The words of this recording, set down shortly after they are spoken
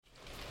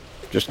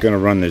Just going to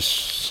run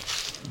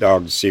this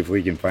dog to see if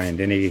we can find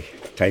any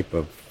type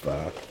of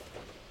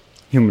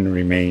human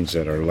remains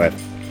that are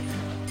left.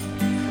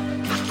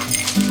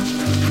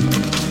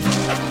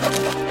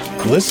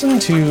 Listen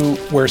to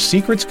Where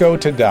Secrets Go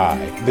to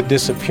Die, The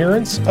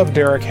Disappearance of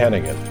Derek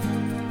Hennigan.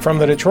 From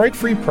the Detroit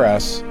Free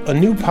Press, a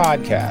new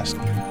podcast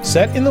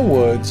set in the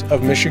woods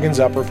of Michigan's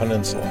Upper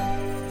Peninsula.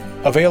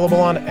 Available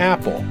on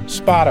Apple,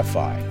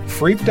 Spotify,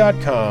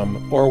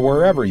 Freep.com, or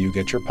wherever you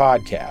get your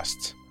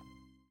podcasts.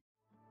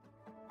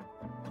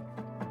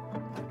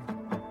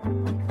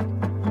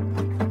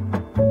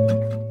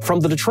 From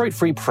the Detroit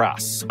Free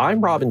Press,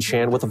 I'm Robin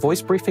Chan with a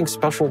Voice Briefing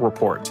special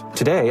report.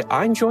 Today,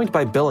 I'm joined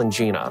by Bill and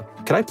Gina.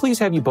 Can I please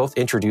have you both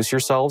introduce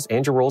yourselves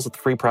and your roles at the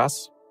Free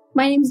Press?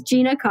 My name is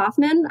Gina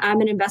Kaufman.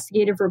 I'm an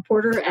investigative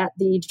reporter at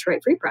the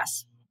Detroit Free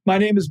Press. My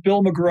name is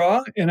Bill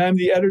McGraw, and I'm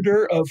the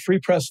editor of Free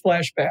Press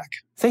Flashback.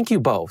 Thank you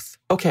both.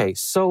 Okay,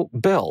 so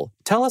Bill,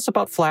 tell us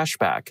about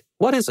Flashback.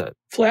 What is it?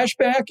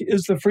 Flashback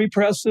is the Free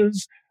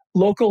Press's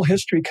local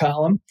history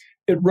column.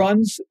 It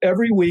runs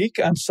every week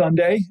on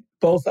Sunday,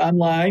 both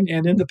online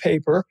and in the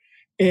paper.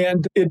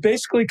 And it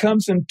basically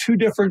comes in two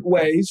different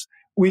ways.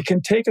 We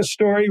can take a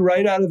story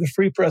right out of the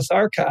Free Press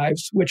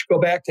archives, which go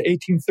back to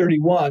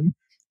 1831,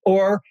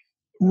 or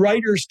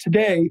writers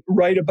today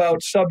write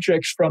about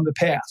subjects from the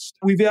past.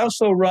 We've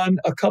also run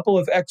a couple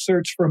of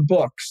excerpts from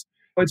books.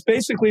 It's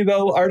basically,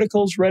 though,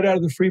 articles right out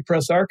of the Free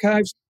Press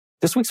archives.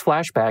 This week's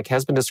flashback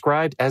has been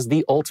described as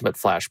the ultimate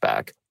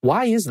flashback.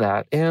 Why is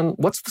that, and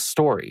what's the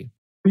story?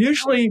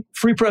 Usually,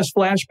 Free Press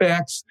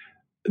flashbacks,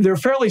 they're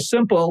fairly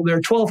simple. They're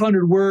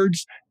 1,200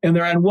 words, and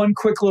they're on one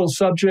quick little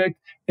subject,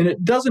 and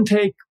it doesn't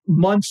take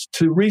months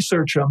to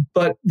research them.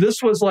 But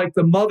this was like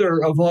the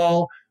mother of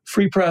all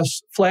Free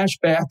Press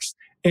flashbacks.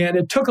 And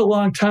it took a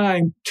long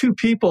time, two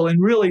people,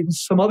 and really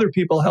some other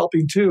people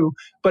helping too,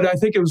 but I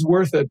think it was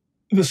worth it.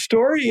 The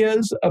story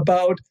is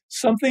about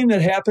something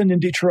that happened in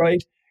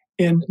Detroit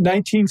in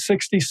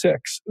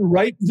 1966.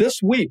 Right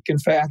this week, in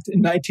fact, in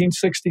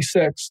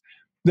 1966,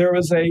 there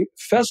was a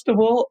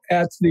festival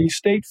at the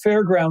State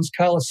Fairgrounds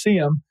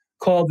Coliseum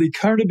called the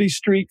Carnaby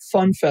Street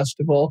Fun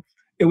Festival.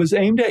 It was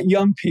aimed at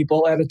young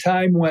people at a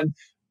time when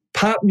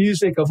pop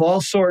music of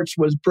all sorts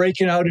was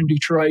breaking out in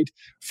Detroit,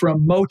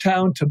 from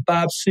Motown to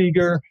Bob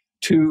Seger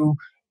to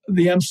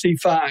the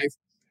MC5.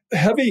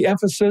 Heavy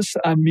emphasis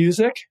on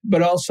music,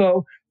 but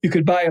also you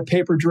could buy a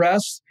paper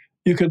dress,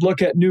 you could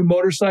look at new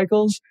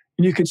motorcycles,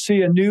 and you could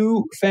see a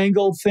new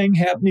fangled thing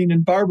happening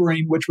in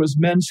barbering, which was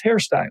men's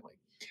hairstyling.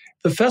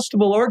 The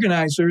festival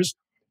organizers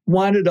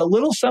wanted a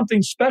little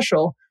something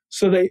special,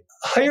 so they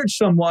hired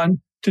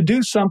someone to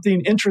do something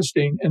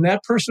interesting, and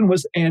that person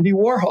was Andy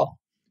Warhol,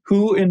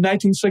 who in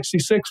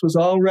 1966 was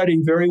already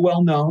very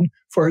well known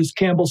for his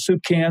Campbell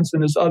soup cans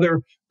and his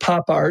other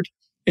pop art.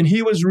 And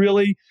he was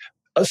really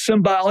a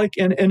symbolic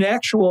and an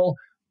actual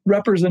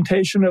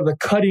representation of the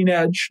cutting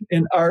edge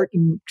in art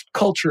and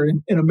culture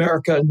in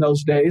America in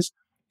those days.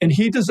 And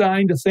he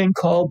designed a thing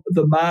called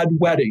the Mod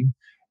Wedding.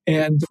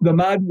 And the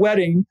Mod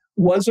Wedding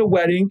was a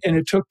wedding, and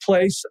it took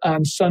place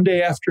on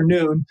Sunday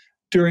afternoon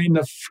during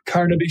the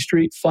Carnaby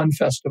Street Fun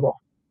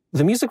Festival.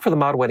 The music for the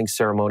Mod Wedding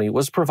ceremony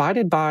was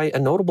provided by a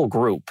notable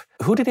group.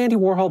 Who did Andy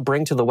Warhol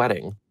bring to the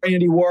wedding?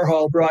 Andy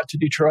Warhol brought to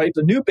Detroit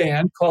a new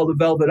band called the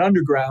Velvet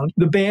Underground.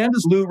 The band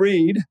is Lou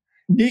Reed.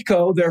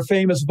 Nico, their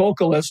famous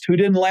vocalist, who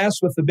didn't last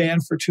with the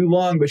band for too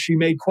long, but she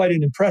made quite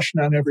an impression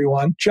on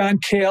everyone. John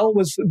Cale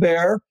was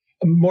there.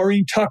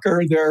 Maureen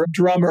Tucker, their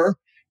drummer,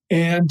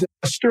 and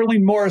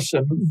Sterling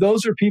Morrison.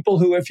 Those are people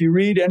who, if you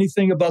read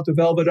anything about the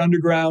Velvet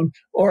Underground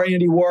or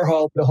Andy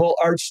Warhol, the whole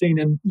art scene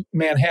in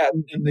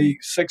Manhattan in the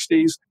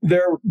 60s,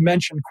 they're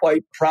mentioned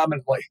quite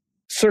prominently.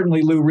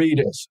 Certainly Lou Reed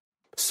is.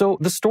 So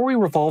the story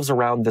revolves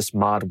around this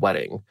Mod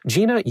Wedding.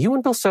 Gina, you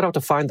and Bill set out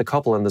to find the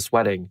couple in this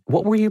wedding.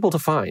 What were you able to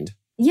find?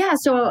 Yeah,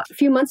 so a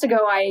few months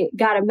ago, I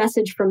got a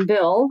message from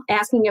Bill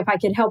asking if I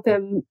could help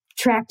him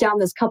track down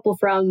this couple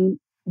from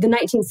the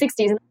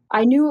 1960s.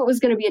 I knew it was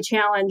going to be a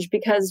challenge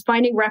because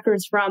finding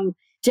records from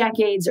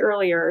decades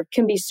earlier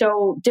can be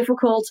so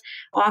difficult.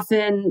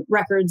 Often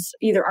records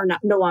either are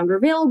no longer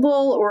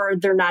available, or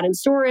they're not in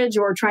storage,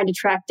 or trying to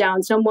track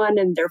down someone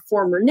and their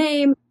former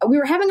name. We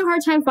were having a hard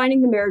time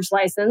finding the marriage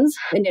license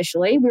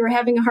initially. We were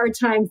having a hard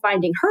time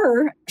finding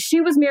her.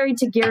 She was married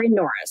to Gary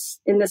Norris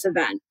in this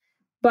event,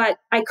 but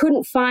I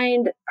couldn't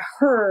find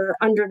her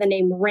under the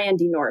name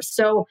Randy Norris.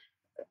 So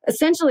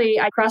essentially,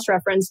 I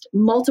cross-referenced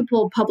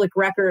multiple public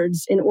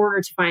records in order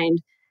to find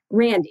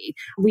Randy.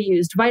 We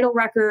used vital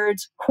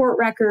records, court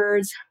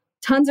records,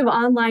 tons of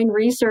online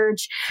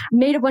research,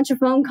 made a bunch of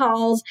phone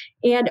calls,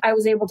 and I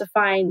was able to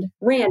find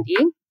Randy,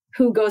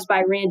 who goes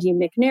by Randy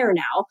McNair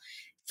now.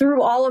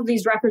 Through all of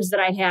these records that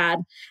I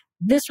had,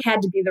 this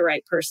had to be the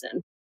right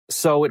person.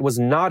 So it was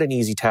not an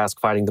easy task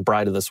finding the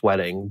bride of this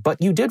wedding, but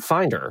you did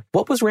find her.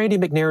 What was Randy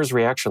McNair's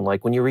reaction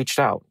like when you reached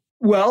out?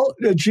 Well,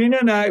 Gina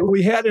and I,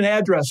 we had an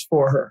address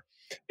for her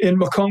in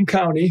Macomb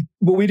County,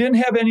 but we didn't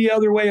have any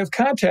other way of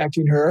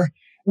contacting her.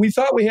 We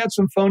thought we had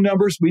some phone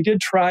numbers. We did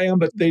try them,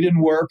 but they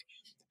didn't work.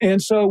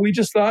 And so we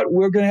just thought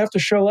we're going to have to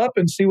show up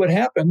and see what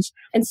happens.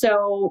 And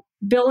so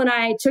Bill and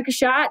I took a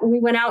shot and we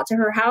went out to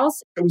her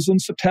house. It was in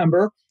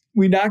September.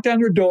 We knocked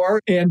on her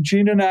door and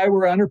Gina and I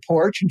were on her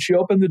porch and she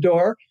opened the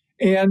door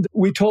and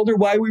we told her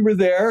why we were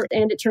there.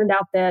 And it turned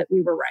out that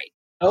we were right.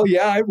 Oh,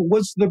 yeah, I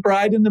was the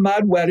bride in the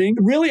mod wedding.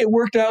 Really, it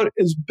worked out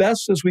as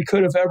best as we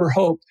could have ever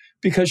hoped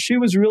because she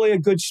was really a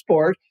good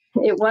sport.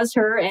 It was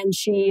her, and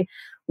she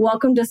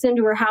welcomed us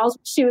into her house.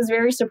 She was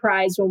very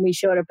surprised when we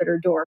showed up at her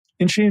door.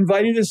 And she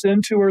invited us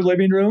into her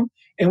living room,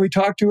 and we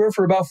talked to her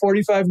for about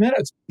 45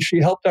 minutes. She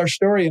helped our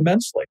story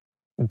immensely.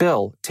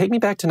 Bill, take me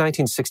back to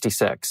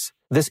 1966.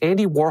 This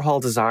Andy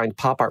Warhol-designed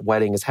pop art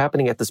wedding is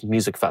happening at this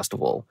music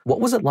festival. What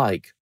was it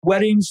like?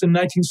 Weddings in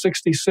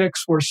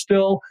 1966 were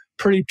still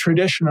pretty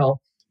traditional.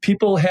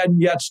 People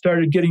hadn't yet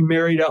started getting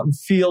married out in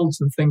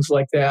fields and things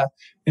like that.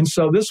 And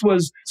so this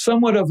was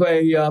somewhat of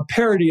a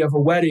parody of a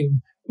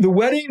wedding. The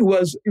wedding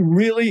was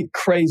really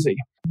crazy.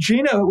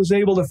 Gina was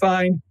able to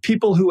find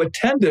people who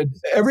attended.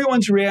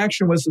 Everyone's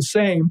reaction was the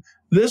same.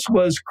 This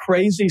was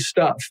crazy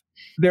stuff.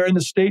 They're in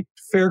the State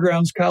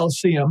Fairgrounds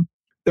Coliseum.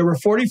 There were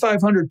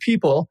 4,500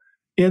 people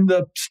in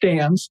the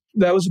stands.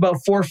 That was about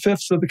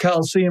 4/5 of the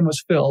Coliseum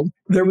was filled.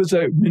 There was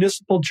a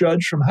municipal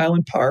judge from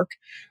Highland Park.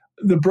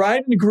 The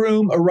bride and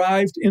groom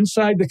arrived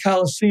inside the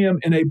Coliseum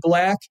in a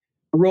black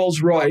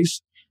Rolls Royce.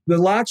 The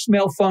locks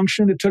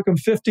malfunctioned. It took them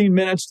 15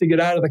 minutes to get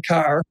out of the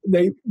car.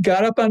 They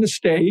got up on the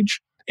stage.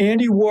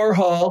 Andy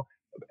Warhol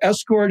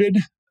escorted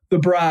the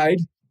bride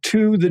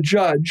to the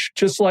judge,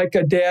 just like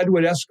a dad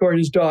would escort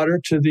his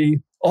daughter to the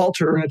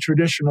altar in a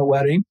traditional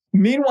wedding.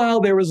 Meanwhile,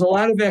 there was a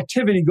lot of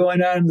activity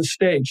going on the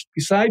stage.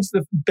 Besides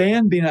the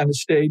band being on the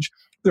stage,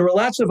 there were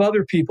lots of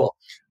other people.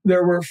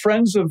 There were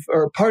friends of,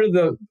 or part of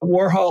the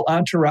Warhol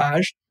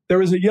entourage. There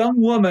was a young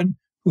woman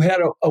who had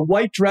a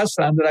white dress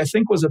on that I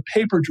think was a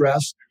paper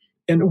dress.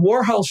 And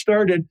Warhol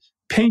started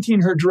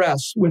painting her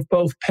dress with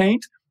both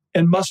paint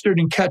and mustard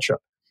and ketchup.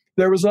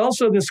 There was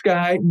also this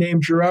guy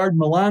named Gerard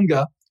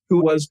Malanga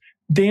who was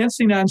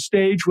dancing on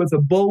stage with a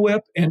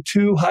bullwhip and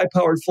 2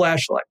 high-powered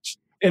flashlights.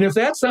 And if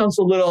that sounds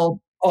a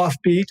little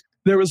offbeat,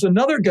 there was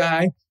another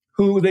guy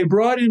who they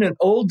brought in an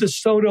old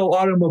DeSoto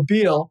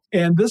automobile,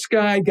 and this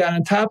guy got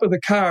on top of the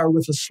car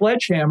with a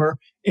sledgehammer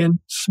and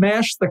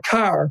smashed the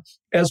car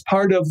as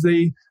part of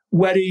the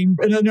wedding.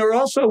 And then there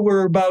also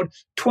were about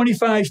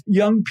 25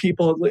 young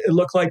people, it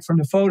looked like from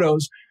the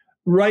photos,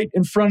 right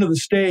in front of the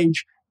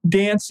stage,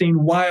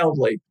 dancing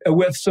wildly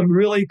with some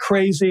really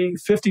crazy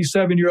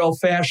 57-year-old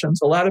fashions,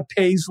 a lot of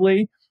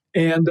paisley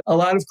and a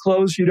lot of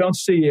clothes you don't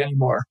see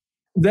anymore.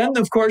 Then,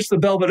 of course, the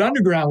Velvet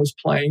Underground was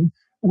playing.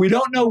 We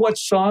don't know what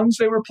songs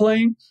they were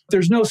playing.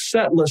 There's no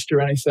set list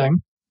or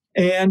anything.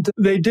 And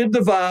they did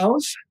the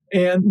vows,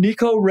 and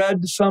Nico read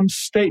some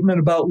statement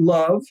about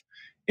love,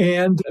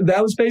 and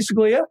that was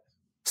basically it.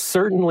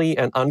 Certainly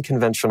an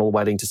unconventional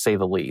wedding, to say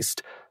the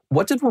least.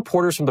 What did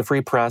reporters from the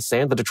Free Press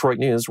and the Detroit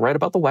News write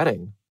about the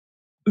wedding?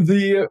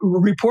 The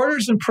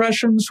reporters'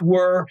 impressions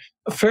were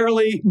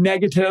fairly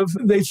negative.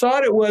 They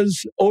thought it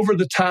was over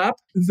the top.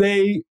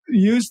 They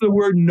used the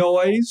word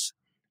noise.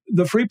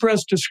 The Free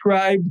Press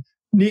described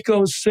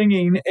Nico's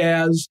singing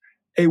as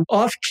a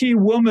off-key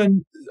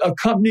woman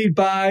accompanied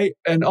by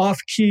an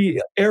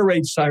off-key air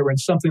raid siren,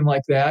 something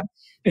like that.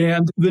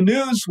 And the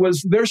news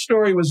their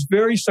story was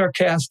very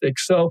sarcastic.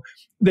 So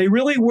they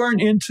really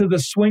weren't into the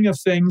swing of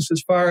things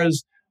as far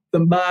as the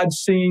mod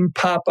scene,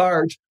 pop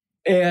art.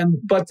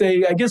 But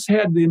they, I guess,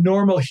 had the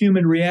normal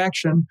human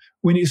reaction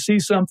when you see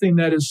something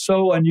that is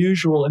so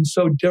unusual and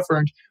so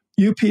different.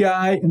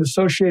 UPI and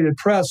Associated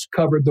Press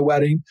covered the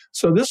wedding.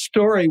 So this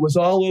story was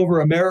all over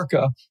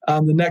America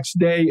on the next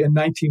day in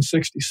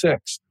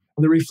 1966.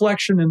 The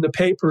reflection in the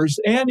papers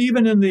and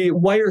even in the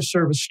wire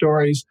service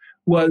stories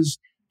was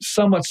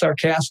somewhat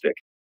sarcastic.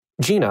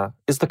 Gina,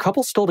 is the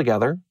couple still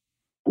together?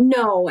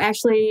 No,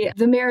 actually,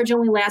 the marriage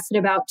only lasted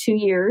about 2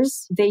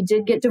 years. They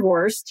did get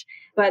divorced,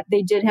 but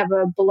they did have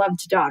a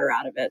beloved daughter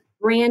out of it.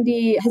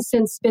 Randy has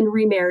since been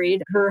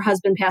remarried. Her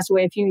husband passed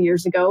away a few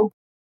years ago.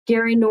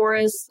 Gary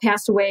Norris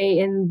passed away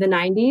in the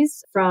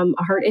 90s from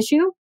a heart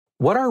issue.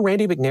 What are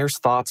Randy McNair's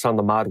thoughts on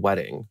the mod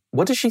wedding?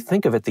 What does she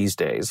think of it these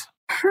days?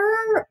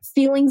 Her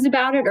feelings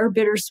about it are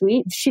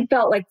bittersweet. She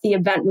felt like the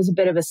event was a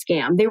bit of a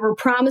scam. They were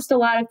promised a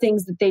lot of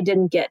things that they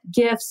didn't get.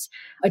 Gifts,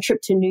 a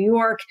trip to New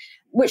York.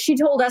 What she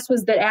told us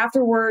was that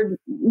afterward,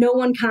 no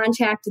one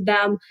contacted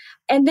them.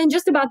 And then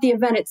just about the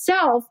event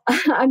itself,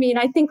 I mean,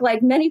 I think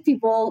like many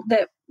people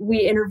that we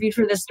interviewed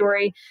for this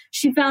story,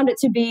 she found it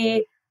to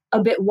be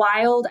a bit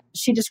wild.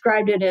 She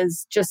described it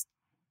as just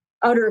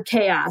utter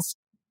chaos.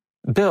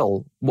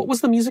 Bill, what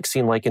was the music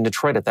scene like in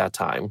Detroit at that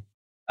time?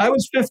 I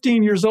was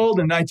 15 years old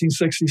in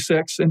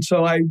 1966, and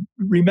so I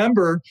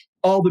remember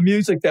all the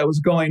music that was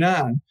going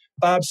on.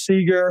 Bob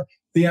Seger,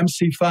 the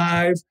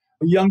MC5,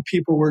 young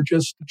people were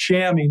just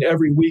jamming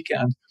every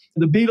weekend.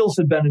 The Beatles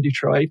had been in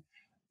Detroit.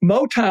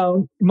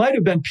 Motown might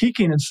have been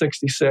peaking in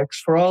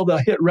 66 for all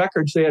the hit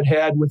records they had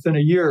had within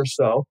a year or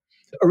so.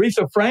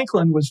 Aretha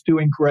Franklin was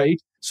doing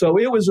great. So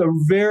it was a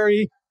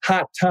very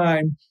hot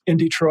time in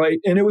Detroit.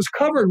 And it was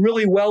covered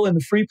really well in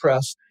the Free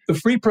Press. The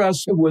Free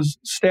Press was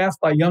staffed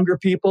by younger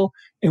people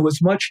and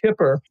was much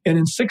hipper. And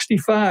in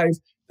 65,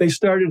 they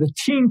started a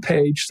teen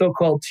page,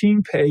 so-called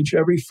teen page,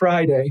 every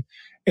Friday.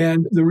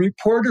 And the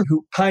reporter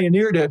who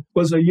pioneered it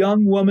was a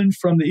young woman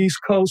from the East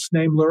Coast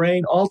named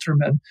Lorraine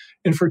Alterman.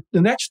 And for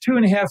the next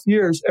 2.5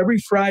 years, every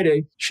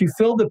Friday, she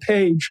filled the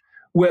page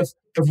with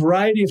a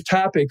variety of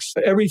topics,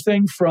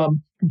 everything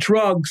from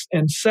drugs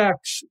and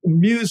sex,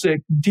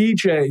 music,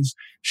 DJs.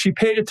 She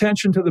paid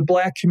attention to the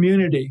Black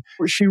community.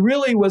 She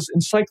really was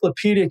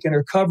encyclopedic in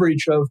her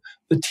coverage of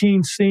the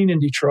teen scene in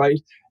Detroit.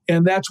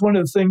 And that's one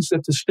of the things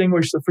that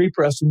distinguished the Free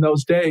Press in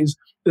those days,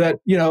 that,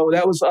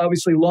 that was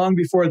obviously long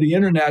before the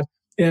internet.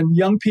 And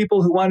young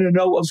people who wanted to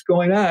know what was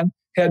going on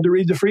had to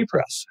read the Free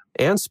Press.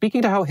 And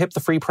speaking to how hip the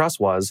Free Press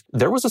was,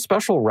 there was a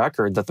special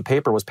record that the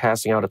paper was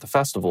passing out at the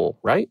festival,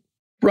 right?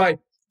 Right.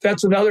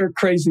 That's another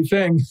crazy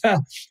thing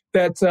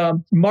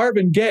that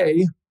Marvin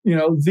Gaye,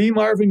 the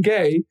Marvin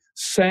Gaye,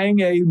 sang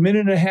a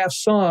 1.5-minute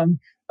song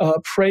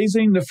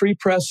praising the Free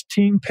Press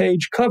teen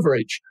page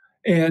coverage.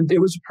 And it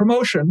was a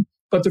promotion,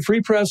 but the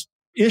Free Press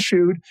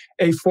issued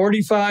a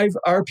 45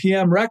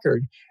 RPM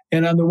record.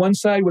 And on the one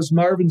side was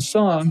Marvin's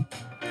song.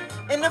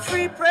 In the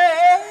Free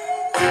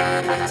Press,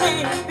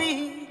 teen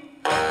beat.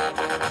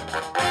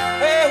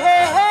 Hey,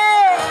 hey,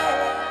 hey.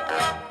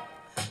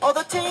 Oh,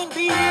 the teen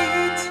beat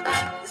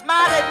is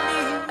mad at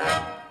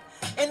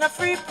me. In the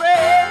Free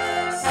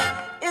Press,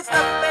 it's the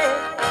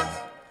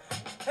best.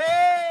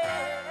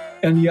 Hey.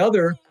 And the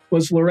other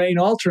was Lorraine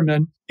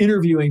Alterman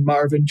interviewing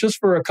Marvin just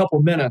for a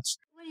couple minutes.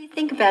 What do you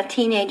think about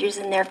teenagers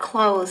and their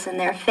clothes and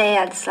their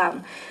fads?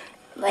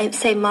 Like,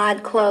 say,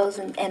 mod clothes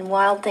and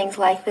wild things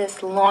like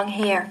this, long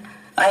hair.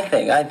 I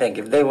think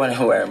if they want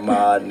to wear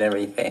mod and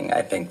everything,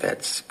 I think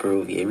that's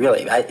groovy.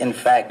 Really, in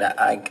fact,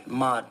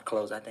 mod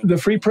clothes, I think. The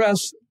Free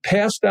Press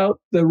passed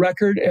out the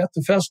record at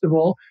the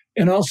festival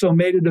and also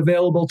made it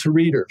available to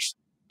readers.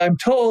 I'm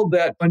told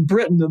that in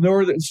Britain,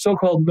 the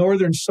so-called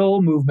Northern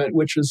Soul movement,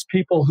 which is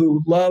people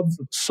who love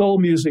soul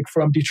music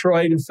from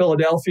Detroit and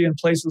Philadelphia and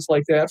places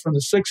like that from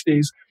the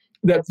 60s,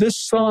 that this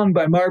song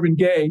by Marvin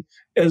Gaye,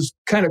 as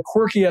kind of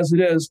quirky as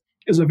it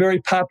is a very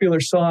popular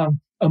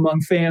song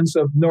among fans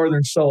of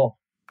Northern Soul.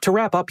 To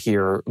wrap up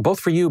here, both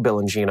for you, Bill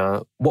and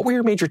Gina, what were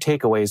your major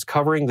takeaways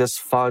covering this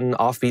fun,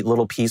 offbeat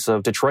little piece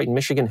of Detroit and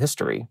Michigan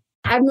history?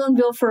 I've known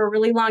Bill for a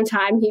really long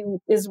time. He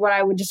is what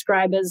I would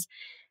describe as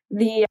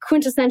the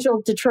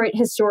quintessential Detroit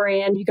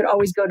historian. You could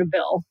always go to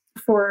Bill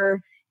for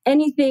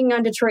anything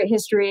on Detroit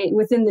history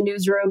within the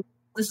newsroom.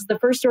 This is the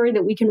first story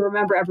that we can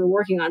remember ever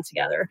working on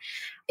together.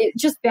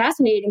 It's just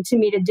fascinating to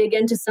me to dig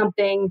into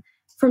something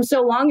from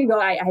so long ago.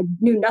 I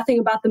knew nothing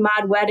about the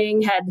mod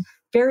wedding, had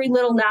very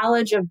little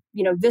knowledge of,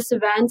 this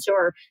event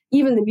or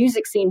even the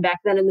music scene back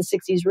then in the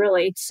 60s,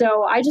 really.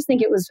 So I just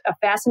think it was a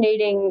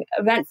fascinating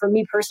event for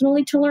me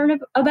personally to learn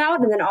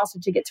about, and then also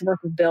to get to work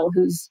with Bill,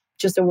 who's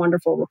just a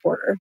wonderful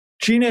reporter.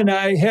 Gina and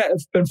I have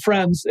been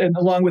friends, and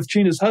along with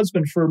Gina's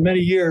husband for many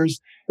years,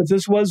 but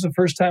this was the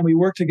first time we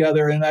worked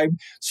together. And I'm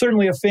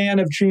certainly a fan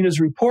of Gina's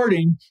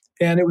reporting,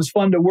 and it was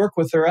fun to work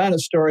with her on a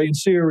story and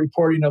see her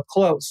reporting up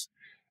close.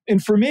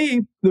 And for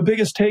me, the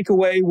biggest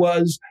takeaway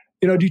was,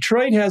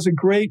 Detroit has a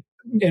great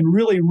and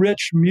really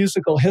rich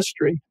musical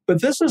history,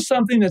 but this is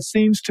something that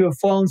seems to have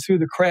fallen through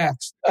the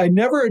cracks. I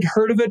never had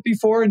heard of it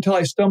before until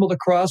I stumbled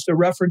across a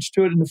reference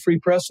to it in the Free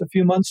Press a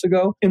few months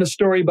ago in a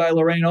story by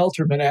Lorraine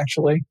Alterman,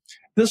 actually.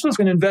 This was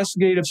an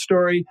investigative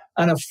story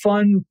on a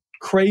fun,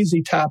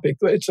 crazy topic.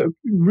 It's a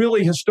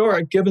really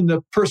historic given the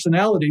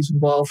personalities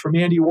involved, from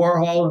Andy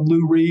Warhol and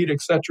Lou Reed,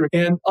 etc.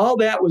 And all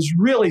that was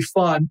really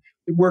fun.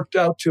 It worked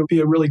out to be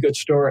a really good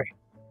story.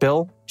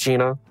 Bill,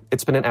 Gina,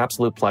 it's been an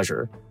absolute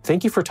pleasure.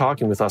 Thank you for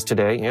talking with us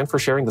today and for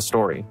sharing the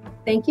story.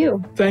 Thank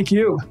you. Thank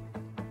you.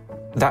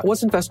 That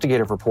was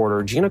investigative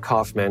reporter Gina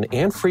Kaufman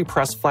and Free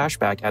Press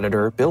flashback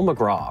editor Bill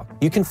McGraw.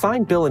 You can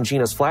find Bill and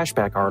Gina's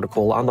flashback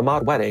article on the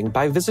Mod Wedding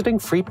by visiting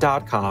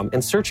Freep.com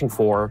and searching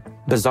for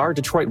Bizarre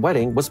Detroit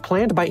Wedding was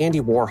planned by Andy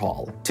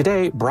Warhol.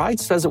 Today, Bride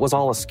says it was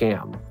all a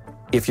scam.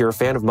 If you're a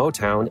fan of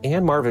Motown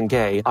and Marvin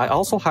Gaye, I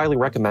also highly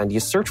recommend you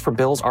search for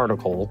Bill's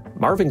article,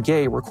 Marvin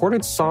Gaye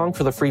Recorded Song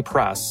for the Free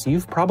Press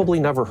You've Probably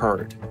Never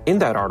Heard. In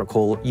that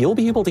article, you'll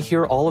be able to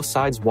hear all of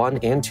sides 1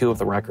 and 2 of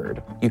the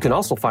record. You can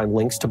also find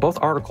links to both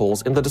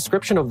articles in the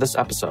description of this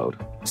episode.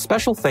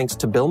 Special thanks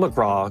to Bill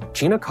McGraw,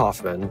 Gina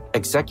Kaufman,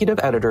 executive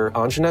editor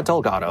Anjanette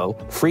Delgado,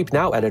 Freep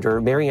Now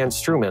editor Marianne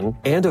Struman,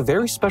 and a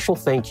very special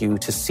thank you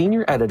to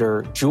senior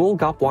editor Jewel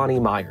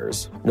Gopwani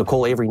Myers.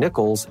 Nicole Avery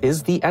Nichols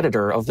is the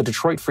editor of the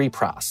Detroit Free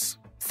Press.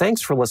 Thanks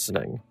for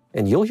listening,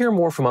 and you'll hear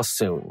more from us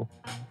soon.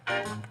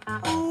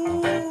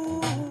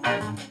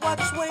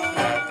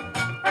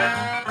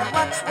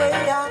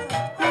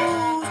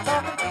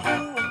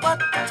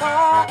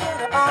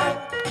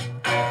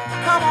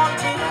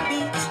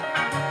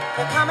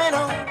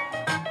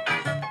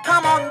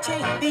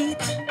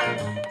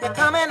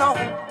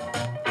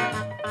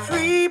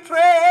 Free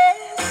prayer.